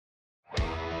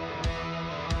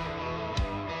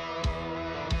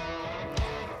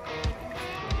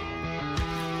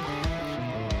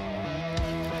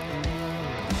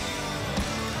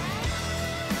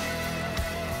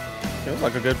Feels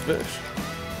like a good fish.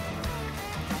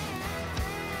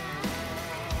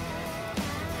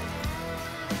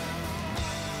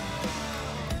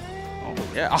 Oh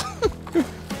yeah.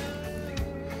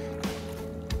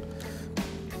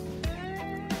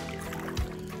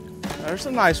 There's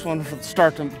a nice one for the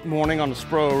start of the morning on the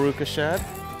Spro Aruku Shad.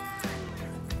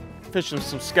 Fishing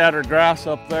some scattered grass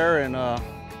up there, and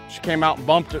she came out and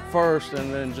bumped it first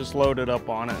and then just loaded up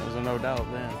on it. It was a no doubt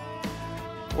then.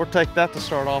 We'll take that to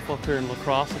start off up here in La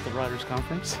Crosse at the Writers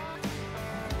Conference.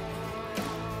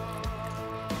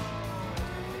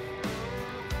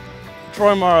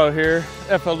 Troy Morrow here,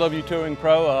 FLW Towing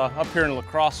Pro, up here in La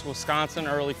Crosse, Wisconsin,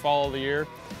 early fall of the year.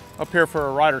 Up here for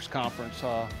a Writers Conference,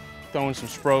 throwing some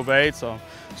Spro baits.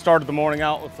 Started the morning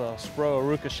out with a Spro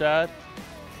Aruku Shad.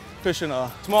 Fishing a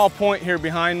small point here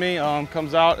behind me,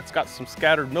 comes out, it's got some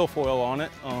scattered milfoil on it.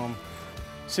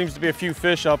 Seems to be a few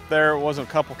fish up there. It wasn't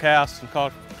a couple casts, and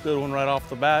caught a good one right off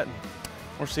the bat. And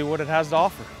we'll see what it has to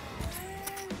offer.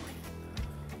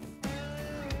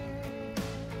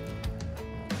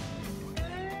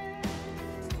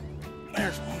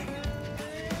 There's one.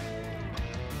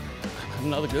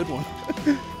 Another good one.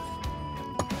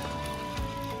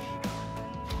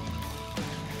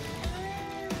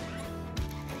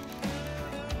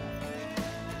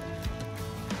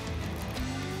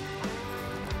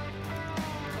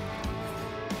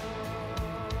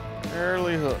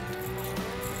 Barely hooked.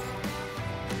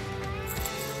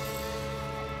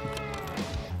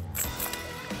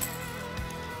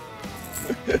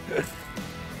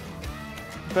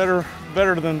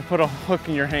 Better than to put a hook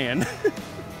in your hand.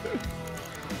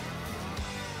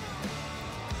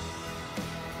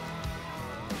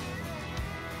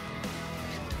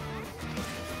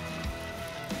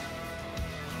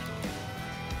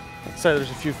 I'd say there's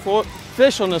a few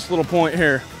fish on this little point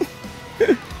here.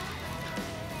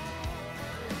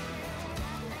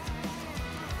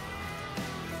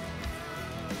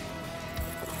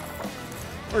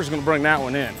 We're just gonna bring that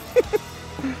one in.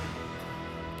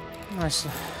 Nice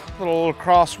little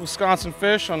Crosse, Wisconsin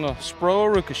fish on the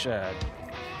Spro Aruku Shad.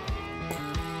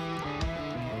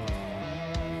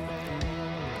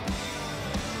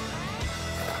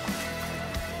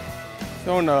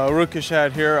 Throwing the Aruku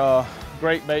Shad here,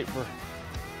 great bait for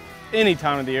any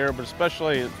time of the year, but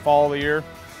especially fall of the year.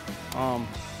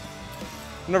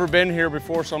 I've never been here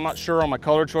before, so I'm not sure on my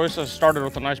color choice. I started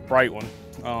with a nice bright one.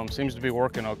 Seems to be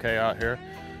working okay out here.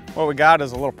 What we got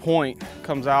is a little point,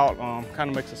 comes out, kind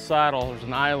of makes a saddle. There's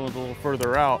an island a little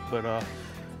further out, but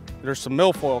there's some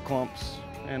milfoil clumps,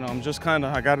 and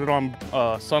I got it on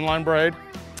Sunline braid,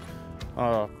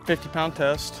 50-pound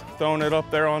test, throwing it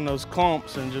up there on those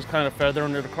clumps and just kind of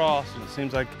feathering it across, and it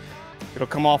seems like it'll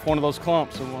come off one of those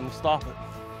clumps and want to stop it.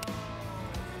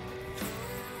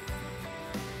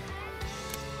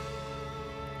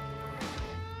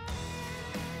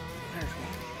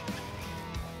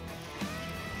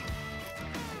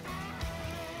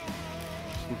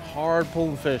 Hard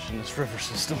pulling fish in this river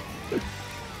system.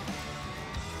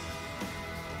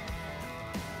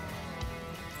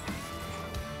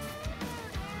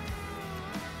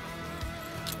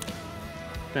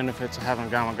 Benefits of having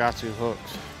Gamakatsu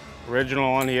hooks.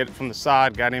 Original one, he hit it from the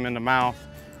side, got him in the mouth,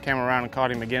 came around and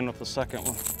caught him again with the second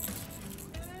one.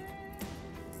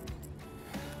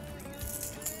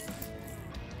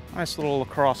 Nice little La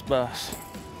Crosse bass.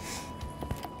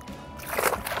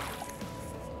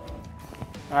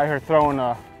 Out here throwing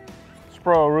a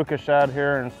Spro Aruku Shad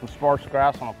here and some sparse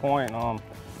grass on a point. I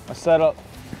set up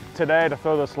today to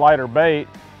throw this lighter bait.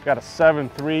 Got a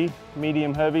 7.3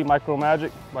 medium heavy Micro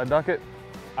Magic by Duckett.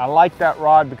 I like that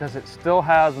rod because it still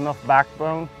has enough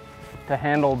backbone to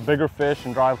handle bigger fish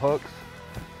and drive hooks,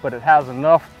 but it has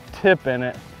enough tip in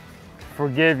it to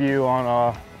forgive you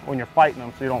on when you're fighting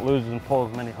them, so you don't lose and pull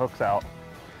as many hooks out.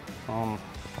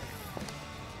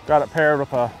 Got it paired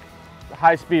with a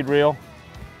high-speed reel.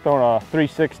 Throwing a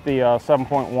 360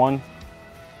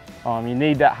 7.1. You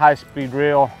need that high-speed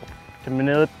reel to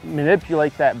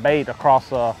manipulate that bait across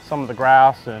some of the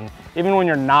grass, and even when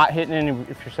you're not hitting any,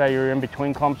 if you say you're in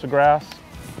between clumps of grass,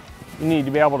 you need to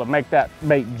be able to make that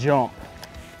bait jump.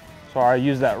 So I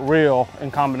use that reel in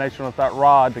combination with that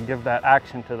rod to give that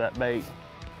action to that bait.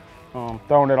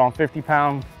 Throwing it on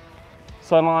 50-pound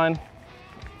Sunline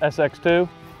SX2.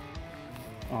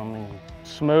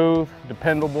 Smooth,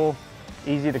 dependable,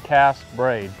 easy to cast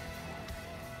braid.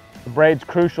 The braid's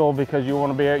crucial because you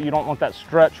don't want that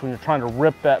stretch when you're trying to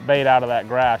rip that bait out of that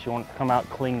grass. You want it to come out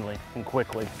cleanly and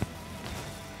quickly.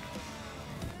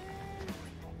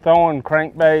 Throwing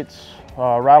crankbaits,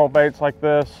 rattle baits like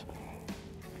this,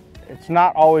 it's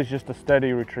not always just a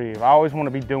steady retrieve. I always want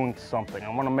to be doing something. I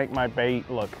want to make my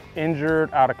bait look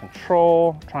injured, out of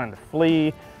control, trying to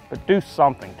flee, but do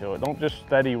something to it. Don't just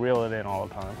steady reel it in all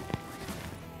the time.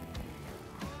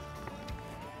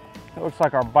 It looks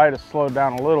like our bite has slowed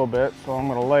down a little bit, so I'm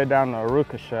going to lay down the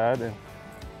Aruku Shad, and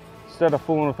instead of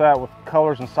fooling with that with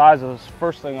colors and sizes,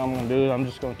 first thing I'm going to do is I'm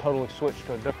just going to totally switch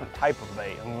to a different type of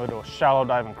bait. I'm going to do a shallow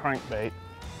diving crankbait,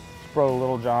 Spro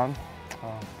Little John.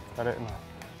 Got it in a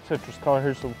citrus color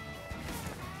here, so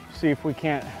see if we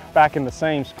can't back in the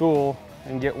same school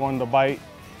and get one to bite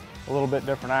a little bit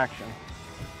different action.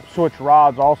 Switch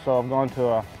rods also. I've gone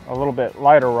to a little bit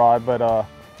lighter rod, but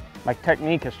my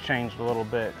technique has changed a little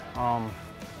bit. Now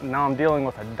I'm dealing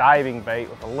with a diving bait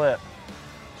with a lip,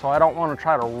 so I don't want to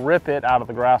try to rip it out of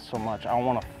the grass so much. I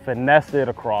want to finesse it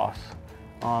across.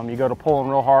 You go to pulling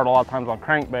real hard a lot of times on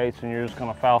crankbaits and you're just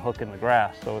going to foul hook in the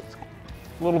grass, so it's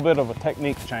a little bit of a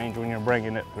technique change when you're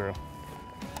bringing it through.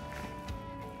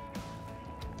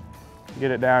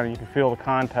 Get it down and you can feel the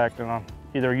contact, and I'm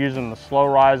either using the slow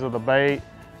rise of the bait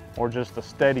or just a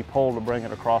steady pull to bring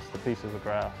it across the pieces of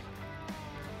grass.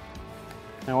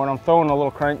 And when I'm throwing a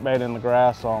little crankbait in the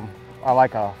grass, I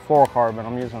like a fluorocarbon.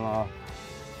 I'm using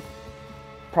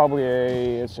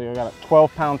probably let's see, I got a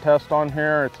 12-pound test on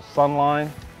here. It's a Sunline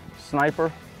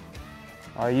Sniper.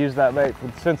 I use that bait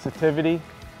for sensitivity.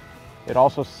 It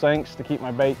also sinks to keep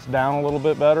my baits down a little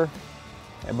bit better,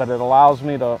 but it allows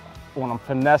me to, when I'm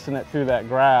finessing it through that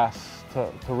grass,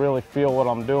 to really feel what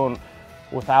I'm doing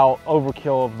without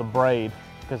overkill of the braid,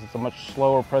 because it's a much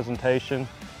slower presentation.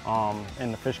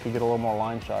 And the fish could get a little more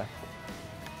line shy.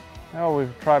 Now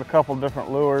we've tried a couple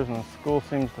different lures, and the school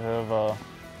seems to have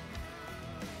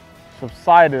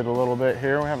subsided a little bit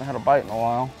here. We haven't had a bite in a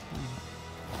while.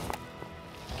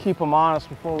 Keep them honest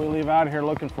before we leave out of here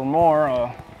looking for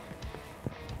more.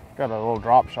 Got a little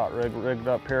drop shot rigged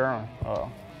up here,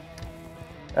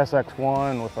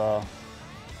 SX1 with a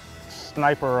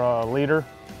sniper leader.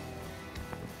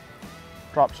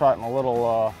 Drop shot in a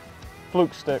little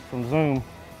fluke stick from Zoom.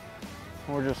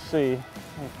 We'll just see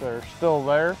if they're still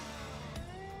there.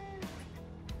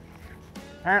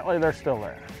 Apparently they're still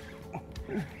there.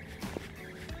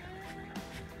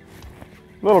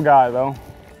 Little guy though.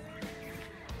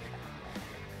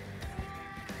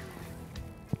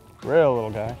 Real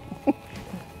little guy.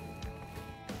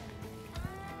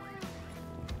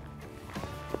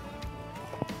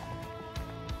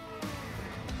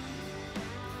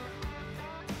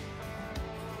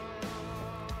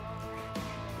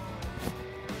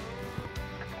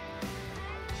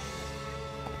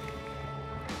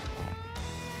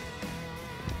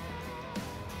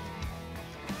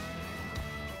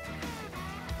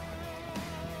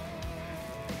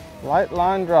 Light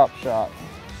line drop shot.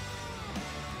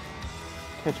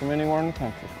 Catch them anywhere in the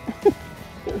country.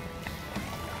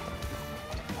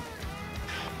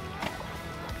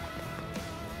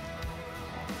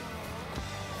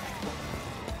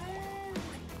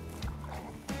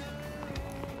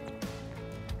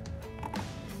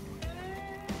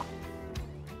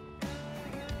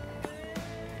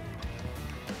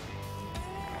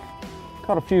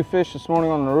 Caught a few fish this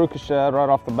morning on the Aruku Shad right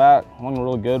off the bat. One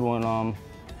really good one.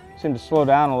 Seemed to slow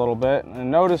down a little bit,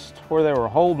 and noticed where they were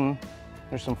holding,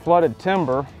 there's some flooded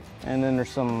timber, and then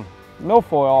there's some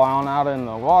milfoil on out in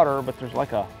the water, but there's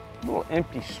like a little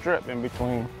empty strip in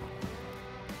between.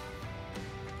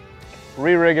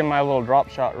 Re-rigging my little drop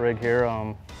shot rig here.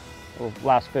 The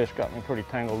last fish got me pretty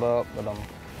tangled up, but I'm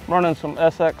running some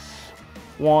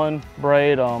SX1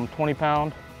 braid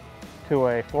 20-pound to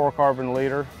a fluorocarbon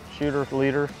leader, shooter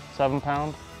leader,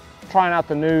 7-pound. Trying out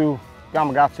the new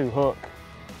Gamakatsu hook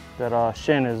that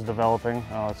Shin is developing.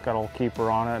 It's got a little keeper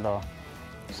on it.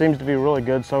 Seems to be really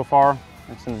good so far.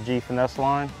 It's in the G finesse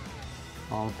line.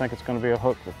 I think it's going to be a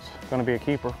hook that's going to be a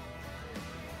keeper.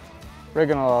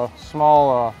 Rigging a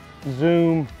small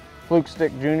Zoom fluke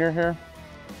stick junior here.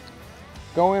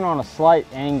 Going on a slight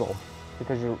angle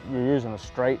because you're using a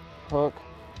straight hook,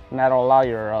 and that'll allow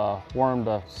your worm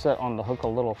to sit on the hook a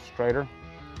little straighter.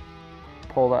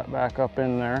 Pull that back up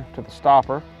in there to the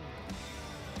stopper.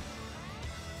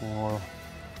 And we'll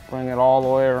bring it all the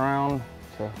way around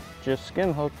to just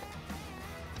skin hooked.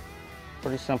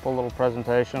 Pretty simple little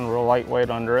presentation, real lightweight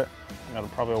under it.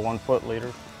 Got probably a 1-foot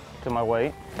leader to my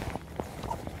weight.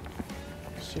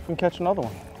 See if we can catch another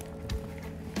one.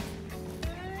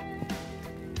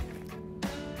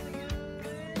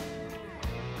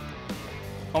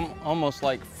 I'm almost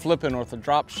like flipping with a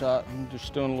drop shot. I'm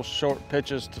just doing little short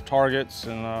pitches to targets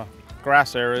and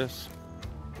grass areas.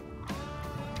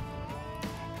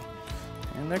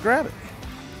 And they grab it.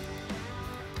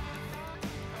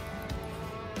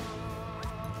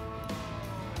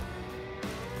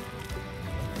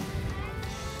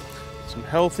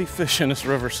 healthy fish in this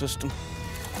river system.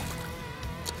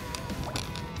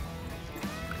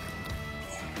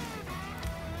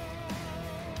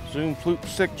 Zoom Fluke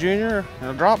Stick Jr. and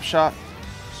a drop shot.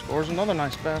 Scores another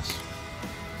nice bass.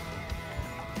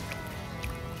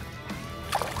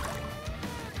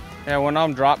 Yeah, when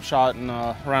I'm drop shotting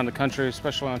around the country,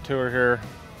 especially on tour here,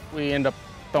 we end up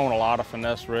throwing a lot of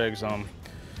finesse rigs.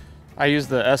 I use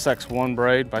the SX1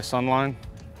 braid by Sunline.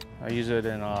 I use it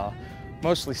in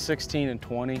mostly 16 and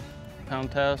 20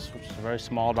 pound tests, which is a very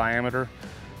small diameter.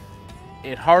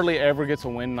 It hardly ever gets a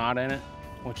wind knot in it,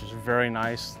 which is very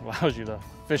nice. Allows you to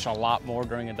fish a lot more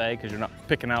during the day because you're not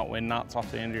picking out wind knots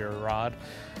off the end of your rod.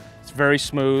 It's very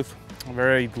smooth, a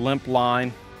very limp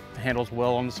line. Handles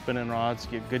well on the spinning rods,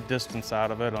 get good distance out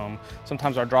of it.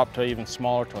 Sometimes I drop to even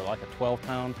smaller, to like a 12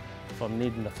 pound if I'm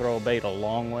needing to throw a bait a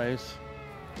long ways.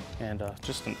 And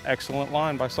just an excellent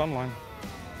line by Sunline.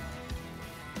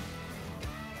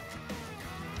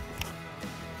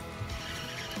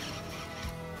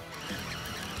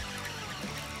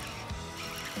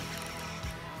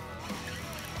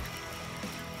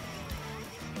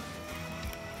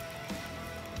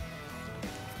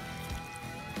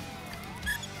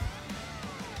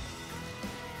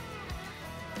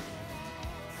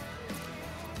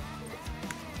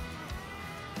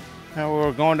 Now we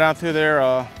were going down through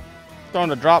there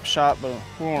throwing a drop shot, but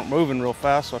we weren't moving real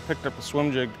fast, so I picked up a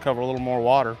swim jig to cover a little more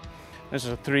water. This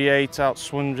is a 3/8 ounce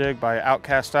swim jig by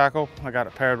Outcast Tackle. I got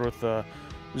it paired with the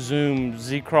Zoom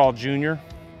Z-Crawl Jr.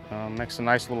 Makes a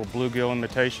nice little bluegill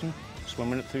imitation.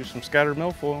 Swimming it through some scattered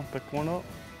milfoil, picked one up.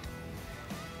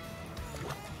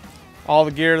 All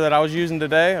the gear that I was using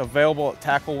today available at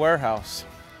Tackle Warehouse.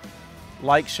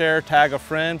 Like, share, tag a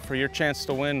friend for your chance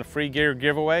to win the free gear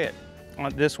giveaway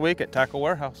this week at Tackle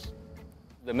Warehouse.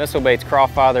 The missile bait's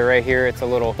Crosse father right here. It's a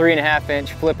little 3.5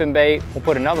 inch flipping bait. We'll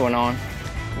put another one on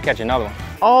and catch another one.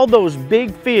 All those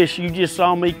big fish you just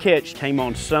saw me catch came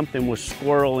on something with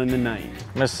squirrel in the name.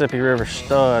 Mississippi River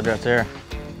stud right there.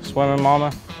 Swimming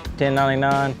mama,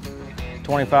 $10.99,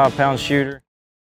 25 pound shooter.